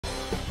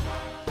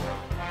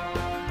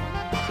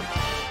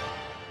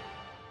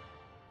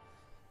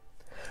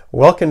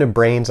Welcome to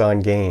Brains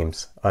on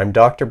Games. I'm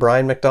Dr.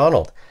 Brian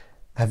McDonald.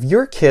 Have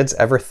your kids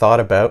ever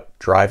thought about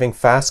driving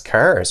fast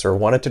cars or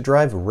wanted to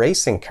drive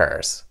racing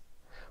cars?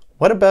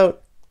 What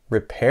about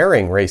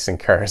repairing racing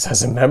cars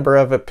as a member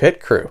of a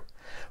pit crew?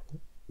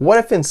 What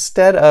if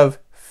instead of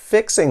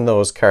fixing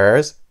those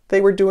cars,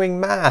 they were doing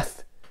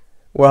math?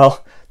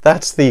 Well,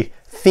 that's the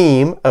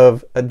theme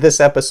of this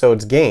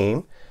episode's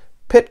game,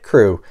 Pit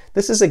Crew.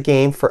 This is a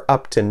game for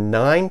up to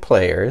 9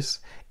 players,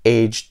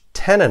 aged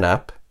 10 and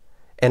up,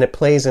 and it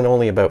plays in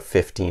only about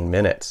 15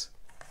 minutes.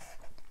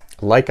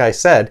 Like I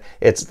said,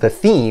 the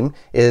theme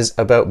is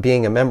about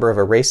being a member of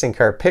a racing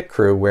car pit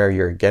crew where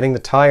you're getting the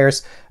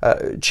tires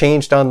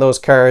changed on those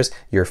cars,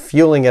 you're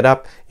fueling it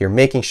up, you're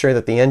making sure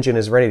that the engine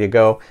is ready to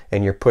go,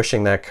 and you're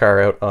pushing that car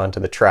out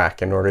onto the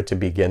track in order to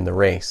begin the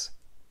race.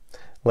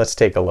 Let's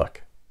take a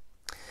look.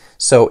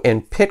 So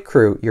in pit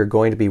crew, you're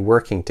going to be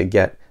working to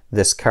get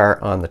this car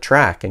on the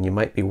track, and you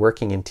might be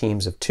working in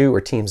teams of 2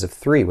 or teams of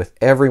 3 with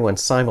everyone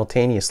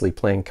simultaneously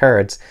playing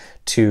cards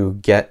to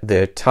get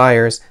the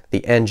tires,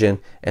 the engine,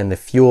 and the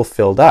fuel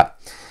filled up.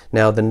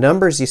 Now the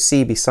numbers you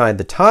see beside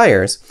the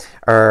tires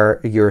are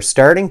your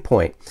starting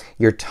point.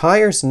 Your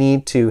tires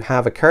need to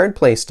have a card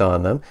placed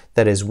on them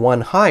that is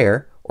 1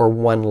 higher or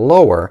 1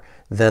 lower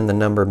than the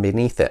number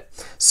beneath it.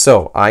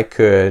 So I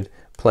could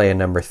play a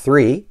number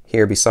 3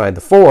 here beside the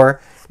 4,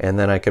 and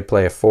then I could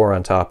play a 4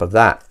 on top of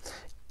that.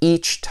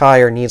 Each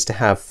tire needs to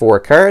have 4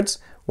 cards.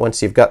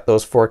 Once you've got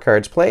those 4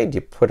 cards played,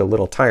 you put a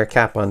little tire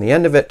cap on the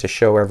end of it to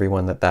show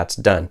everyone that that's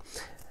done.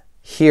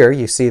 Here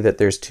you see that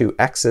there's 2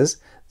 X's.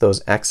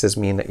 Those X's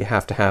mean that you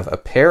have to have a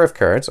pair of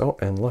cards. Oh,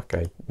 and look,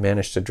 I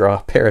managed to draw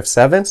a pair of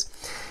 7s.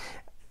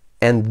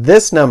 And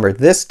this number,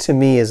 this to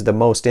me is the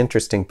most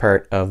interesting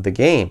part of the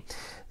game.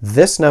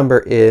 This number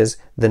is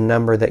the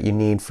number that you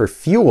need for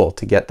fuel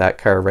to get that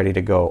car ready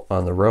to go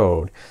on the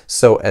road.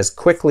 So as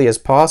quickly as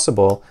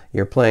possible,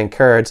 you're playing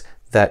cards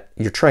that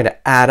you're trying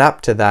to add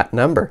up to that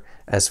number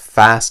as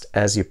fast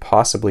as you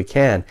possibly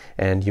can,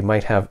 and you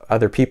might have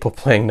other people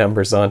playing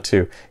numbers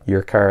onto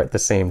your car at the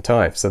same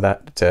time, so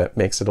that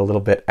makes it a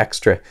little bit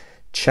extra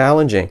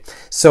challenging.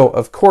 So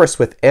of course,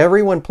 with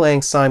everyone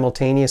playing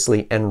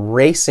simultaneously and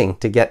racing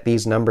to get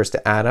these numbers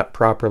to add up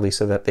properly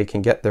so that they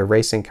can get their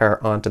racing car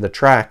onto the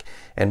track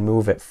and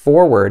move it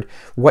forward,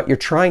 what you're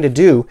trying to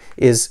do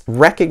is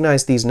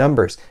recognize these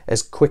numbers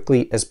as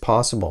quickly as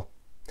possible.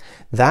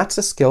 That's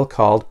a skill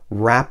called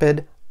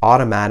rapid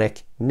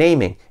automatic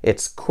naming.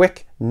 It's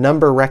quick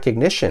number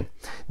recognition.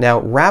 Now,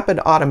 rapid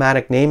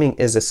automatic naming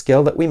is a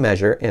skill that we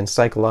measure in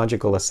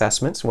psychological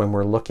assessments when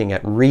we're looking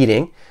at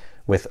reading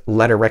with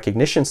letter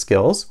recognition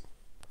skills,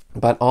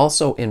 but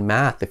also in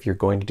math. If you're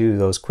going to do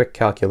those quick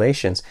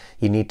calculations,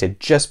 you need to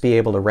just be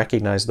able to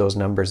recognize those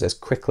numbers as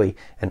quickly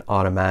and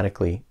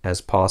automatically as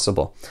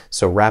possible.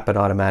 So rapid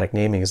automatic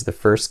naming is the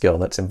first skill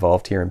that's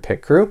involved here in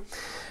Pit Crew.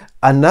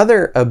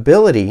 Another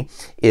ability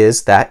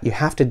is that you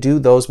have to do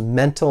those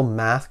mental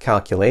math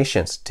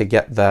calculations to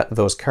get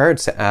those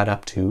cards to add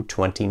up to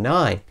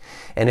 29.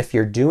 And if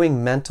you're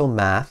doing mental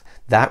math,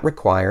 that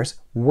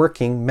requires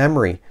working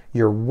memory.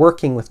 You're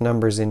working with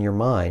numbers in your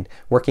mind.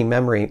 Working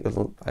memory,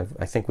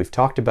 I think we've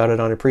talked about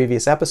it on a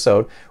previous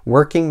episode.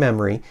 Working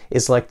memory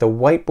is like the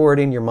whiteboard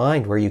in your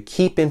mind where you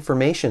keep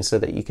information so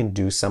that you can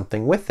do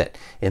something with it.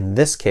 In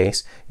this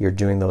case, you're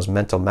doing those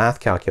mental math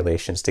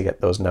calculations to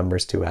get those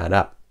numbers to add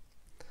up.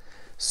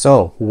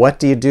 So what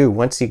do you do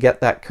once you get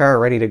that car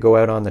ready to go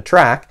out on the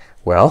track?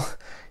 Well,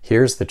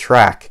 here's the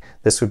track.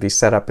 This would be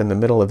set up in the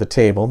middle of the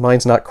table.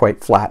 Mine's not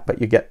quite flat,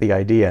 but you get the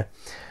idea.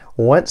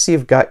 Once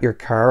you've got your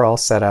car all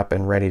set up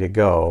and ready to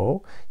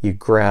go, you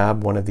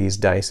grab one of these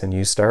dice and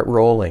you start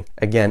rolling.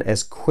 Again,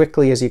 as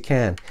quickly as you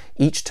can.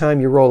 Each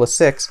time you roll a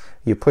 6,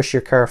 you push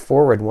your car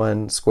forward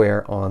 1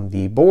 square on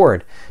the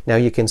board. Now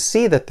you can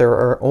see that there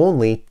are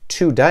only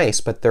 2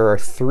 dice, but there are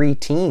 3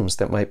 teams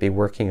that might be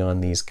working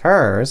on these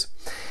cars.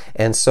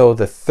 And so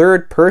the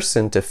third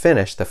person to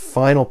finish, the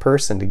final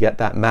person to get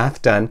that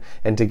math done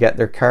and to get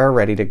their car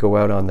ready to go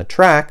out on the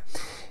track,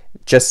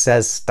 just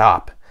says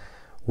stop.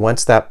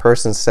 Once that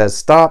person says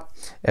stop,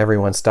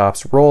 everyone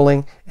stops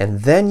rolling,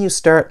 and then you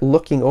start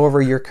looking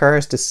over your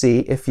cars to see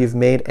if you've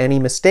made any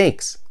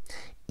mistakes.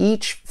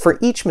 For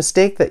each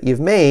mistake that you've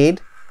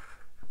made,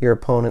 your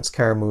opponent's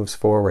car moves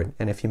forward.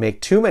 And if you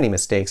make too many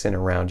mistakes in a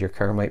round, your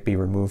car might be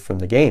removed from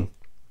the game.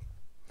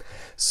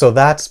 So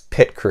that's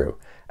Pit Crew,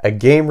 a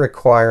game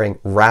requiring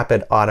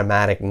rapid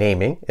automatic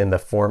naming in the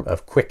form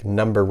of quick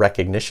number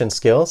recognition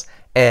skills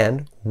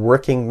and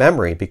working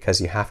memory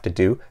because you have to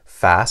do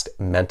fast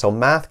mental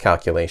math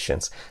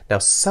calculations. Now,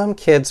 some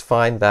kids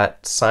find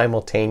that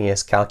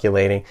simultaneous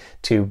calculating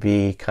to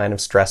be kind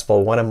of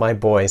stressful. One of my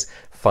boys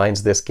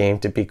finds this game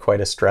to be quite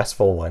a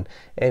stressful one.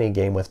 Any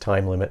game with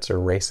time limits or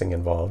racing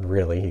involved,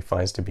 really, he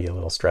finds to be a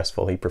little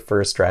stressful. He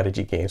prefers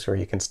strategy games where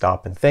you can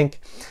stop and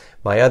think.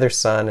 My other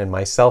son and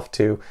myself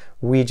too,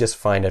 we just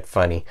find it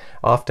funny.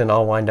 Often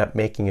I'll wind up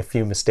making a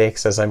few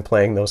mistakes as I'm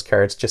playing those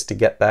cards just to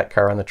get that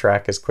car on the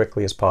track as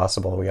quickly as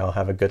possible. We all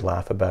have a good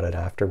laugh about it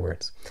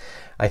afterwards.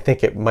 I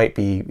think it might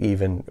be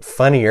even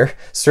funnier,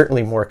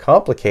 certainly more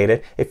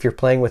complicated, if you're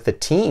playing with a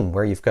team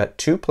where you've got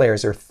 2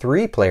 players or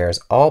 3 players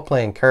all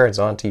playing cards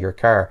onto your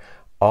car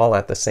all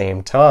at the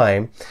same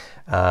time.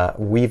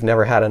 We've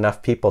never had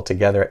enough people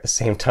together at the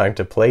same time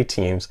to play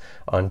teams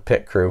on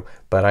Pit Crew,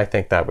 but I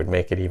think that would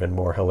make it even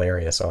more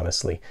hilarious,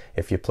 honestly,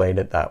 if you played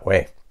it that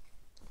way.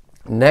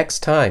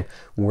 Next time,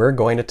 we're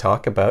going to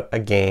talk about a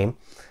game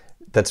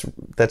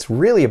that's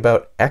really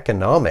about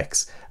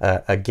economics,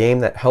 a game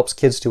that helps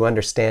kids to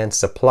understand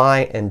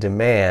supply and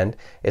demand.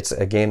 It's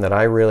a game that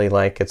I really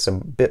like. It's a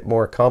bit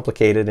more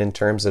complicated in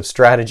terms of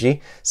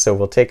strategy, so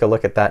we'll take a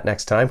look at that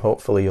next time.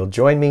 Hopefully you'll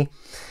join me.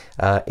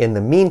 In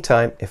the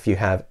meantime, if you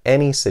have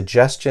any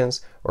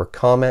suggestions or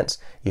comments,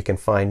 you can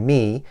find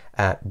me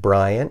at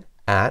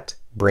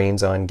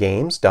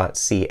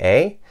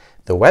brian@brainsongames.ca.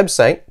 The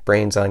website,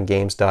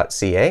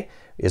 brainsongames.ca,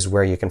 is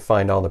where you can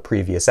find all the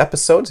previous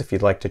episodes if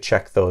you'd like to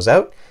check those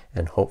out,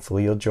 and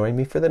hopefully you'll join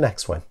me for the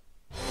next one.